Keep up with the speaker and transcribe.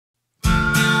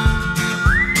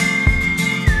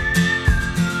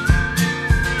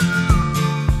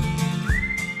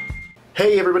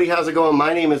Hey everybody, how's it going?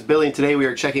 My name is Billy and today we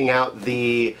are checking out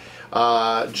the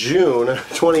June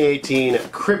 2018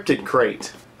 Cryptid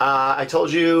Crate. I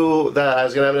told you that I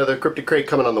was going to have another Cryptid Crate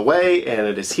coming on the way, and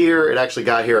it is here. It actually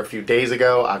got here a few days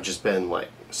ago. I've just been like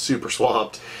super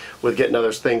swamped with getting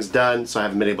other things done, so I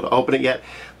haven't been able to open it yet.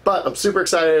 But I'm super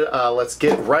excited. Let's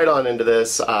get right on into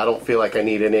this. I don't feel like I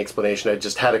need any explanation. I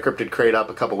just had a Cryptid Crate up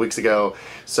a couple weeks ago,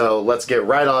 so let's get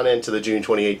right on into the June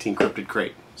 2018 Cryptid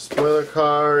Crate. Spoiler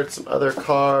cards, some other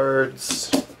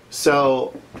cards.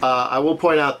 So I will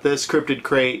point out this Cryptid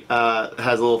Crate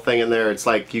has a little thing in there. It's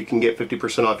like you can get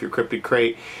 50% off your Cryptid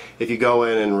Crate if you go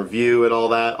in and review and all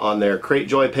that on their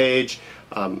CrateJoy page.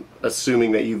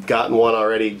 Assuming that you've gotten one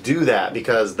already, do that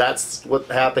because that's what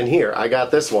happened here. I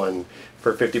got this one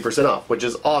for 50% off, which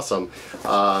is awesome.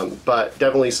 But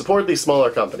definitely support these smaller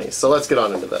companies. So let's get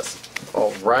on into this.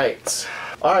 All right.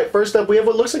 Alright, first up we have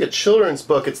what looks like a children's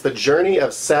book. It's The Journey of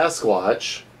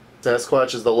Sasquatch.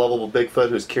 Sasquatch is the lovable Bigfoot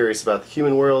who's curious about the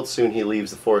human world. Soon he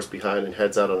leaves the forest behind and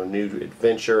heads out on a new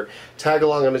adventure. Tag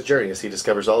along on his journey as he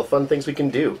discovers all the fun things we can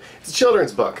do. It's a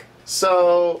children's book.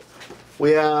 So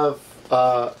we have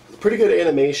pretty good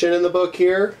animation in the book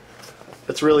here.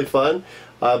 It's really fun.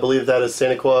 I believe that is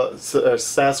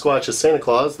Sasquatch is Santa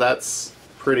Claus. That's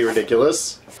pretty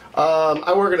ridiculous.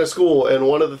 I work at a school, and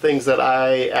one of the things that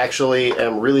I actually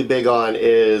am really big on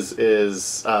is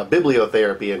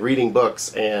bibliotherapy and reading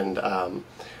books and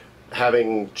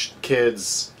having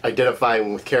kids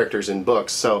identifying with characters in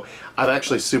books. So I'm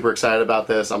actually super excited about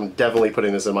this. I'm definitely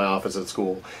putting this in my office at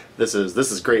school. This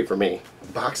is great for me.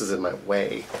 The box is in my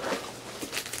way.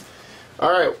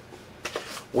 All right,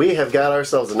 we have got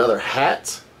ourselves another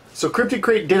hat. So Cryptid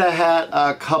Crate did a hat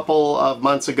a couple of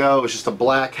months ago. It was just a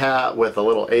black hat with a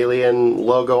little alien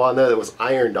logo on there that was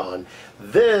ironed on.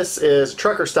 This is a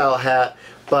trucker style hat,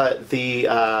 but the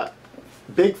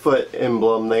Bigfoot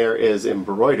emblem there is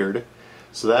embroidered.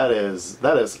 So that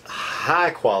is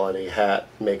high quality hat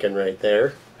making right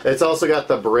there. It's also got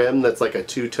the brim that's like a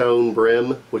two-tone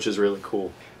brim, which is really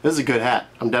cool. This is a good hat.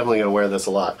 I'm definitely going to wear this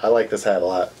a lot. I like this hat a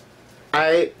lot.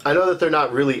 I know that they're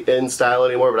not really in style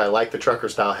anymore, but I like the trucker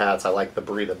style hats. I like the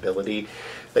breathability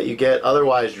that you get.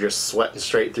 Otherwise, you're just sweating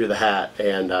straight through the hat,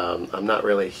 and I'm not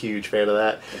really a huge fan of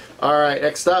that. Alright,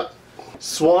 next up,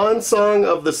 Swan Song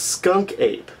of the Skunk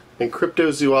Ape and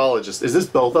Cryptozoologist. Is this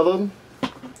both of them?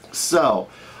 So,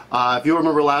 if you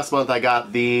remember last month, I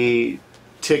got the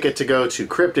ticket to go to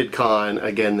CryptidCon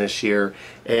again this year,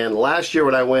 and last year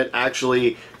when I went,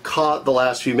 actually caught the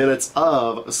last few minutes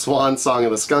of Swan Song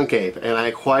of the Skunk Ape, and I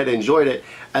quite enjoyed it.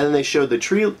 And then they showed the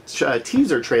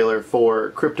teaser trailer for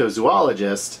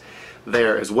Cryptozoologist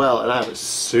there as well, and I was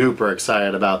super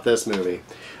excited about this movie.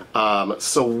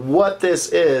 So what this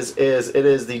is it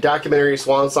is the documentary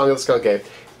Swan Song of the Skunk Ape,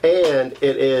 and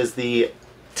it is the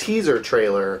teaser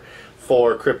trailer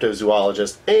for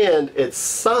Cryptozoologist, and it's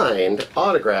signed,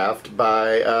 autographed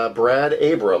by Brad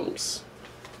Abrams,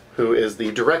 who is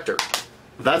the director.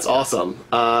 That's awesome,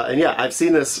 and yeah, I've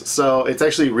seen this, so it's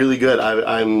actually really good.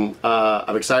 I'm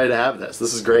excited to have this.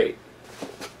 This is great.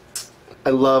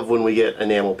 I love when we get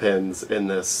enamel pins in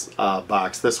this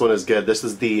box. This one is good. This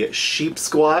is the Sheep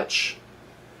Squatch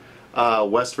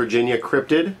West Virginia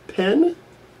Cryptid pin.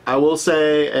 I will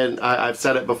say, and I've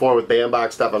said it before with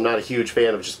Bandbox stuff, I'm not a huge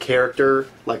fan of just character,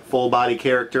 like full body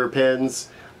character pins.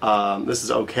 This is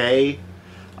okay.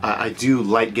 I do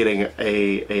like getting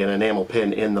an enamel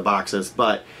pin in the boxes,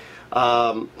 but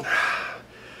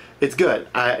it's good.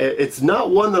 It's not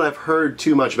one that I've heard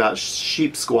too much about,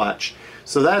 Sheep Squatch,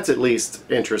 so that's at least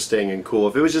interesting and cool.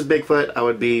 If it was just Bigfoot, I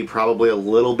would be probably a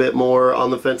little bit more on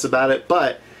the fence about it,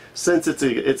 but since it's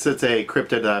a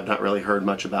cryptid that I've not really heard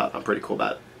much about, I'm pretty cool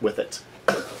with it.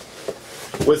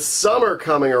 With summer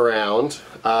coming around,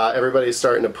 everybody's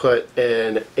starting to put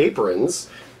in aprons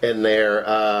in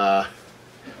their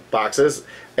boxes,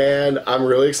 and I'm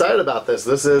really excited about this.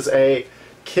 This is a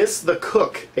Kiss the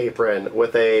Cook apron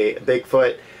with a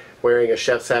Bigfoot wearing a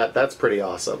chef's hat. That's pretty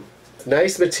awesome.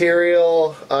 Nice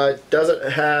material,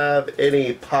 doesn't have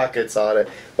any pockets on it,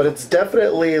 but it's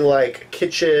definitely like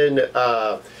kitchen,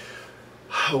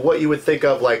 what you would think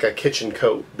of like a kitchen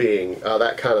coat being,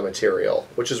 that kind of material,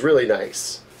 which is really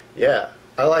nice. Yeah,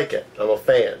 I like it. I'm a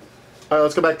fan. Alright,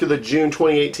 let's go back to the June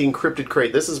 2018 Cryptid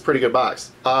Crate. This is a pretty good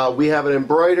box. We have an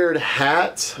embroidered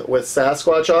hat with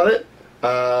Sasquatch on it,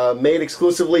 made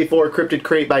exclusively for Cryptid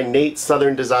Crate by Nate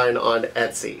Southern Design on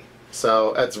Etsy.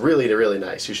 So that's really, really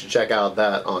nice. You should check out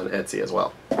that on Etsy as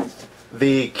well.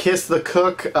 The Kiss the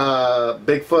Cook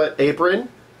Bigfoot apron.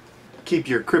 Keep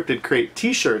your Cryptid Crate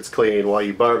t-shirts clean while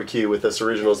you barbecue with this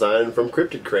original design from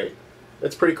Cryptid Crate.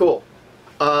 It's pretty cool.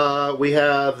 We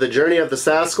have The Journey of the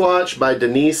Sasquatch by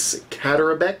Denise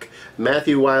Catterbeck,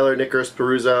 Matthew Weiler, Nicholas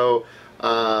Peruzzo.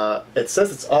 It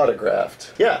says it's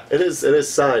autographed. Yeah, it is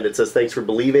signed. It says thanks for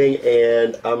believing,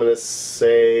 and I'm gonna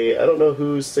say I don't know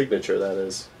whose signature that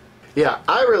is. Yeah,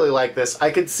 I really like this. I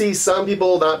could see some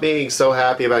people not being so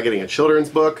happy about getting a children's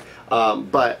book,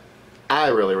 but I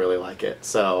really like it.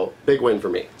 So big win for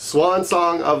me. Swan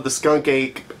Song of the Skunk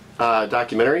Ape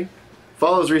documentary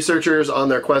follows researchers on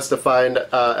their quest to find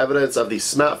evidence of the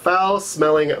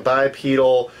foul-smelling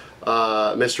bipedal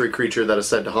mystery creature that is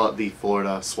said to haunt the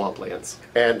Florida swamplands.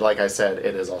 And like I said,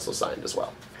 it is also signed as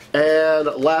well. And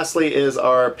lastly is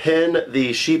our pin,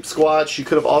 the Sheep Squatch. You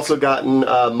could have also gotten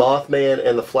Mothman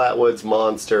and the Flatwoods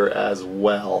Monster as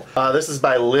well. This is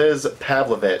by Liz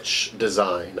Pavlovich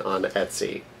Design on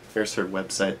Etsy. There's her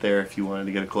website there if you wanted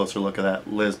to get a closer look at that,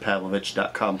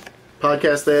 lizpavlovich.com.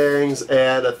 Podcast things,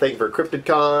 and a thing for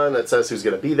CryptidCon that says who's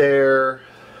going to be there.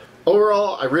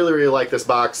 Overall, I really like this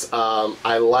box.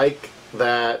 I like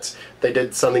that they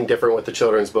did something different with the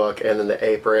children's book, and then the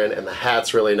apron, and the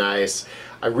hat's really nice.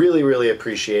 I really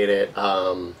appreciate it.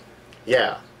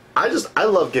 Yeah, I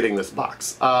love getting this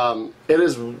box. It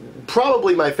is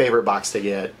probably my favorite box to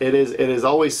get. It is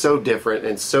always so different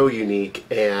and so unique,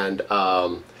 and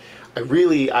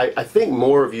I think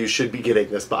more of you should be getting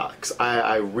this box.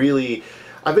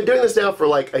 I've been doing this now for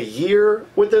like a year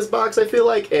with this box, I feel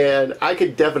like, and I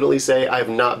could definitely say I have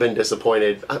not been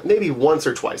disappointed. Maybe once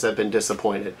or twice I've been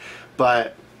disappointed,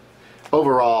 but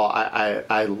overall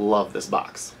I love this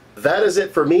box. That is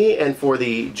it for me and for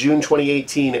the June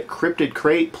 2018 Cryptid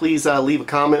Crate. Please leave a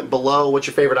comment below. What's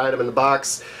your favorite item in the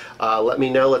box? Let me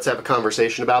know. Let's have a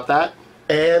conversation about that.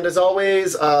 And as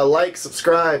always, like,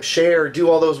 subscribe, share, do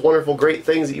all those wonderful, great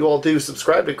things that you all do.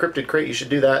 Subscribe to Cryptid Crate. You should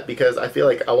do that because I feel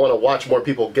like I want to watch more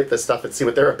people get this stuff and see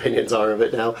what their opinions are of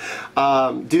it now.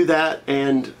 Do that,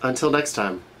 and until next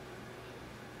time.